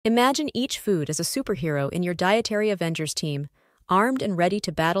Imagine each food as a superhero in your dietary Avengers team, armed and ready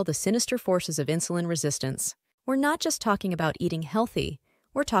to battle the sinister forces of insulin resistance. We're not just talking about eating healthy,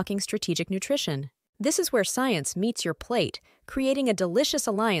 we're talking strategic nutrition. This is where science meets your plate, creating a delicious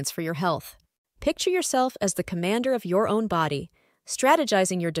alliance for your health. Picture yourself as the commander of your own body,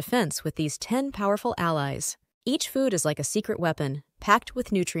 strategizing your defense with these 10 powerful allies. Each food is like a secret weapon, packed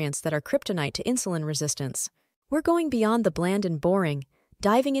with nutrients that are kryptonite to insulin resistance. We're going beyond the bland and boring,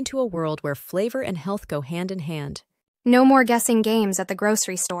 diving into a world where flavor and health go hand in hand. No more guessing games at the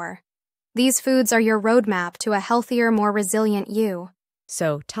grocery store. These foods are your roadmap to a healthier, more resilient you.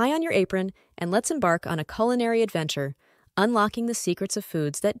 So, tie on your apron and let's embark on a culinary adventure, unlocking the secrets of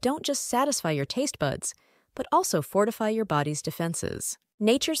foods that don't just satisfy your taste buds, but also fortify your body's defenses.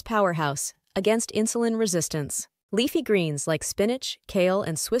 Nature's powerhouse against insulin resistance. Leafy greens like spinach, kale,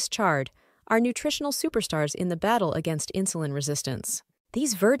 and Swiss chard are nutritional superstars in the battle against insulin resistance.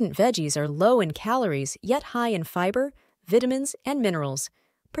 These verdant veggies are low in calories, yet high in fiber, vitamins, and minerals,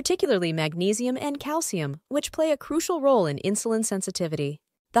 particularly magnesium and calcium, which play a crucial role in insulin sensitivity.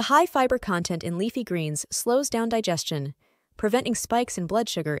 The high fiber content in leafy greens slows down digestion, preventing spikes in blood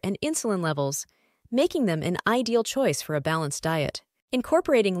sugar and insulin levels, making them an ideal choice for a balanced diet.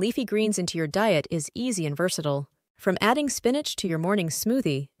 Incorporating leafy greens into your diet is easy and versatile. From adding spinach to your morning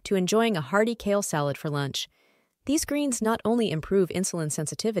smoothie to enjoying a hearty kale salad for lunch, these greens not only improve insulin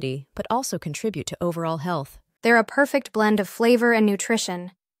sensitivity, but also contribute to overall health. They're a perfect blend of flavor and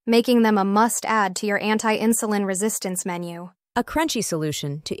nutrition, making them a must-add to your anti-insulin resistance menu. A crunchy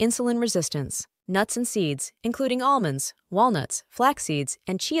solution to insulin resistance. Nuts and seeds, including almonds, walnuts, flax seeds,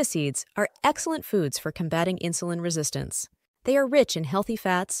 and chia seeds, are excellent foods for combating insulin resistance. They are rich in healthy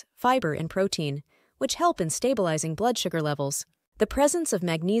fats, fiber, and protein, which help in stabilizing blood sugar levels. The presence of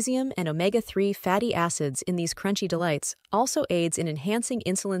magnesium and omega-3 fatty acids in these crunchy delights also aids in enhancing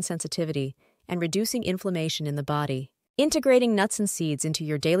insulin sensitivity and reducing inflammation in the body. Integrating nuts and seeds into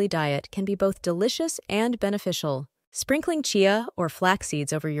your daily diet can be both delicious and beneficial. Sprinkling chia or flax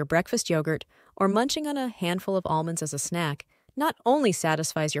seeds over your breakfast yogurt or munching on a handful of almonds as a snack not only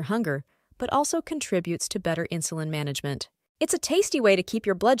satisfies your hunger, but also contributes to better insulin management. It's a tasty way to keep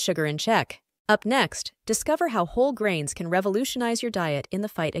your blood sugar in check. Up next, discover how whole grains can revolutionize your diet in the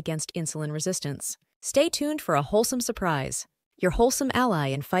fight against insulin resistance. Stay tuned for a wholesome surprise, your wholesome ally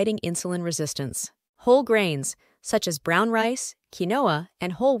in fighting insulin resistance. Whole grains, such as brown rice, quinoa,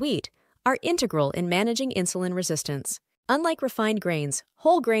 and whole wheat, are integral in managing insulin resistance. Unlike refined grains,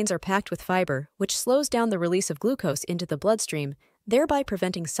 whole grains are packed with fiber, which slows down the release of glucose into the bloodstream, thereby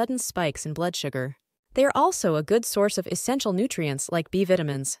preventing sudden spikes in blood sugar. They are also a good source of essential nutrients like B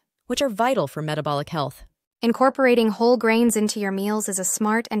vitamins, which are vital for metabolic health. Incorporating whole grains into your meals is a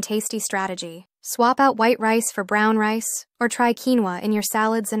smart and tasty strategy. Swap out white rice for brown rice, or try quinoa in your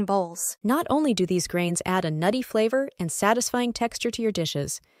salads and bowls. Not only do these grains add a nutty flavor and satisfying texture to your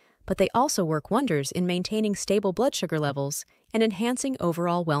dishes, but they also work wonders in maintaining stable blood sugar levels and enhancing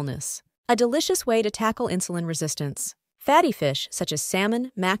overall wellness. A delicious way to tackle insulin resistance. Fatty fish, such as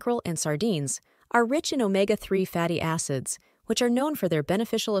salmon, mackerel, and sardines, are rich in omega-3 fatty acids, which are known for their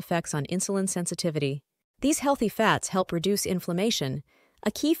beneficial effects on insulin sensitivity. These healthy fats help reduce inflammation,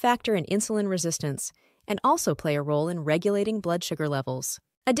 a key factor in insulin resistance, and also play a role in regulating blood sugar levels.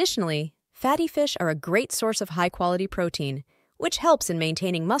 Additionally, fatty fish are a great source of high-quality protein, which helps in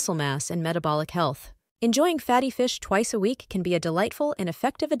maintaining muscle mass and metabolic health. Enjoying fatty fish twice a week can be a delightful and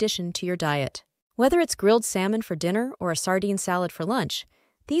effective addition to your diet. Whether it's grilled salmon for dinner or a sardine salad for lunch,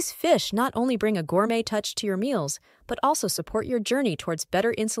 these fish not only bring a gourmet touch to your meals, but also support your journey towards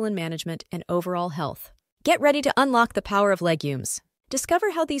better insulin management and overall health. Get ready to unlock the power of legumes.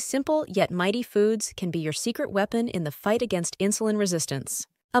 Discover how these simple yet mighty foods can be your secret weapon in the fight against insulin resistance.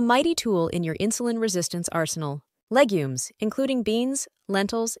 A mighty tool in your insulin resistance arsenal. Legumes, including beans,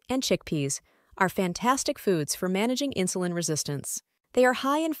 lentils, and chickpeas, are fantastic foods for managing insulin resistance. They are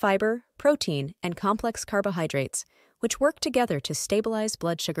high in fiber, protein, and complex carbohydrates, which work together to stabilize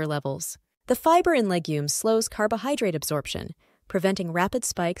blood sugar levels. The fiber in legumes slows carbohydrate absorption, preventing rapid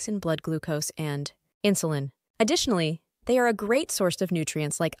spikes in blood glucose and insulin. Additionally, they are a great source of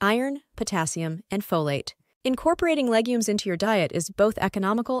nutrients like iron, potassium, and folate. Incorporating legumes into your diet is both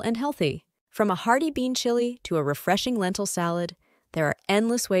economical and healthy. From a hearty bean chili to a refreshing lentil salad, there are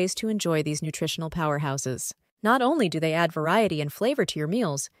endless ways to enjoy these nutritional powerhouses. Not only do they add variety and flavor to your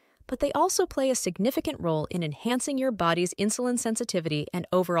meals, but they also play a significant role in enhancing your body's insulin sensitivity and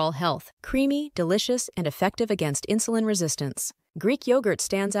overall health. Creamy, delicious, and effective against insulin resistance. Greek yogurt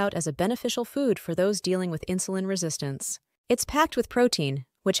stands out as a beneficial food for those dealing with insulin resistance. It's packed with protein,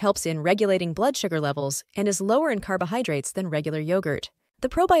 which helps in regulating blood sugar levels and is lower in carbohydrates than regular yogurt. The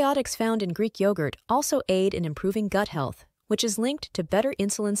probiotics found in Greek yogurt also aid in improving gut health, which is linked to better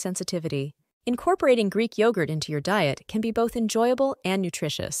insulin sensitivity. Incorporating Greek yogurt into your diet can be both enjoyable and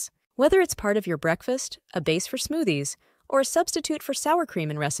nutritious. Whether it's part of your breakfast, a base for smoothies, or a substitute for sour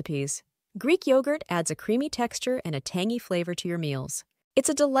cream in recipes, Greek yogurt adds a creamy texture and a tangy flavor to your meals. It's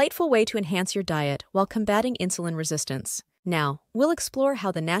a delightful way to enhance your diet while combating insulin resistance. Now, we'll explore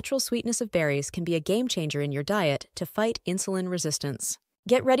how the natural sweetness of berries can be a game changer in your diet to fight insulin resistance.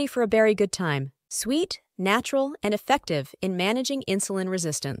 Get ready for a berry good time. Sweet, natural, and effective in managing insulin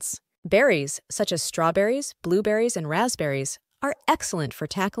resistance. Berries, such as strawberries, blueberries, and raspberries, are excellent for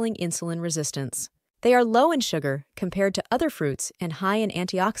tackling insulin resistance. They are low in sugar compared to other fruits and high in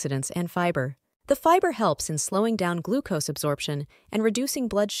antioxidants and fiber. The fiber helps in slowing down glucose absorption and reducing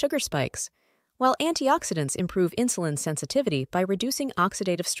blood sugar spikes, while antioxidants improve insulin sensitivity by reducing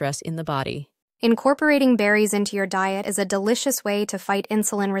oxidative stress in the body. Incorporating berries into your diet is a delicious way to fight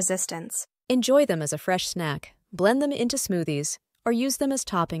insulin resistance. Enjoy them as a fresh snack, blend them into smoothies, or use them as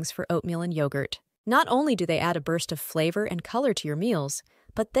toppings for oatmeal and yogurt. Not only do they add a burst of flavor and color to your meals,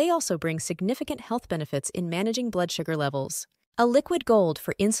 but they also bring significant health benefits in managing blood sugar levels. A liquid gold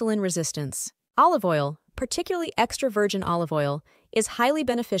for insulin resistance. Olive oil, particularly extra virgin olive oil, is highly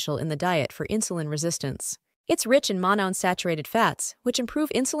beneficial in the diet for insulin resistance. It's rich in monounsaturated fats, which improve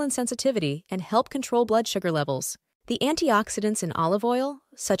insulin sensitivity and help control blood sugar levels. The antioxidants in olive oil,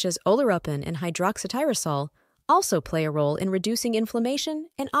 such as oleuropein and hydroxytyrosol, also play a role in reducing inflammation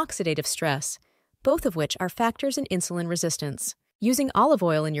and oxidative stress, both of which are factors in insulin resistance. Using olive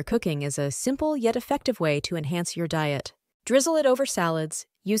oil in your cooking is a simple yet effective way to enhance your diet. Drizzle it over salads,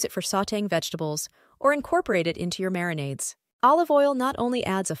 use it for sautéing vegetables, or incorporate it into your marinades. Olive oil not only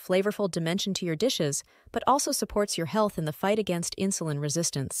adds a flavorful dimension to your dishes, but also supports your health in the fight against insulin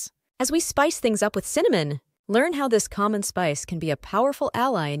resistance. As we spice things up with cinnamon, learn how this common spice can be a powerful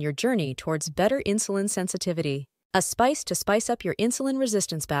ally in your journey towards better insulin sensitivity. A spice to spice up your insulin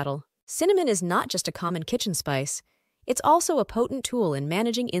resistance battle. Cinnamon is not just a common kitchen spice, it's also a potent tool in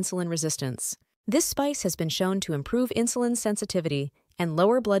managing insulin resistance. This spice has been shown to improve insulin sensitivity and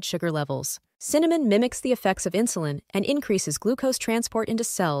lower blood sugar levels. Cinnamon mimics the effects of insulin and increases glucose transport into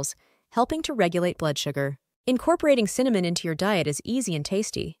cells, helping to regulate blood sugar. Incorporating cinnamon into your diet is easy and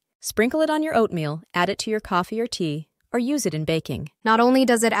tasty. Sprinkle it on your oatmeal, add it to your coffee or tea, or use it in baking. Not only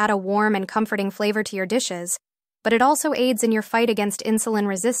does it add a warm and comforting flavor to your dishes, but it also aids in your fight against insulin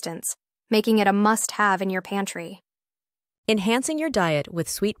resistance, making it a must-have in your pantry. Enhancing your diet with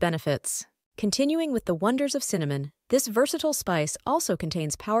sweet benefits. Continuing with the wonders of cinnamon, this versatile spice also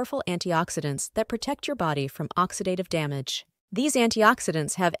contains powerful antioxidants that protect your body from oxidative damage. These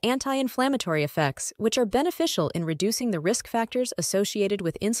antioxidants have anti-inflammatory effects, which are beneficial in reducing the risk factors associated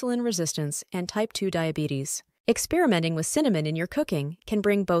with insulin resistance and type 2 diabetes. Experimenting with cinnamon in your cooking can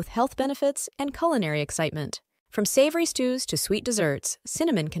bring both health benefits and culinary excitement. From savory stews to sweet desserts,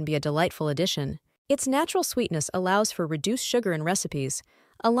 cinnamon can be a delightful addition. Its natural sweetness allows for reduced sugar in recipes,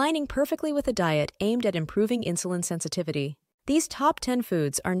 aligning perfectly with a diet aimed at improving insulin sensitivity. These top 10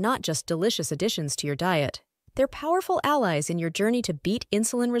 foods are not just delicious additions to your diet. They're powerful allies in your journey to beat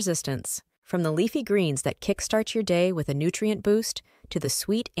insulin resistance. From the leafy greens that kickstart your day with a nutrient boost to the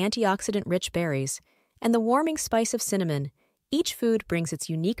sweet antioxidant-rich berries and the warming spice of cinnamon, each food brings its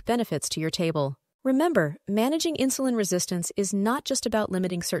unique benefits to your table. Remember, managing insulin resistance is not just about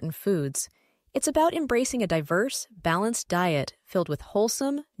limiting certain foods. It's about embracing a diverse, balanced diet filled with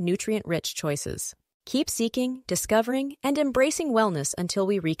wholesome, nutrient-rich choices. Keep seeking, discovering, and embracing wellness until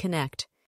we reconnect.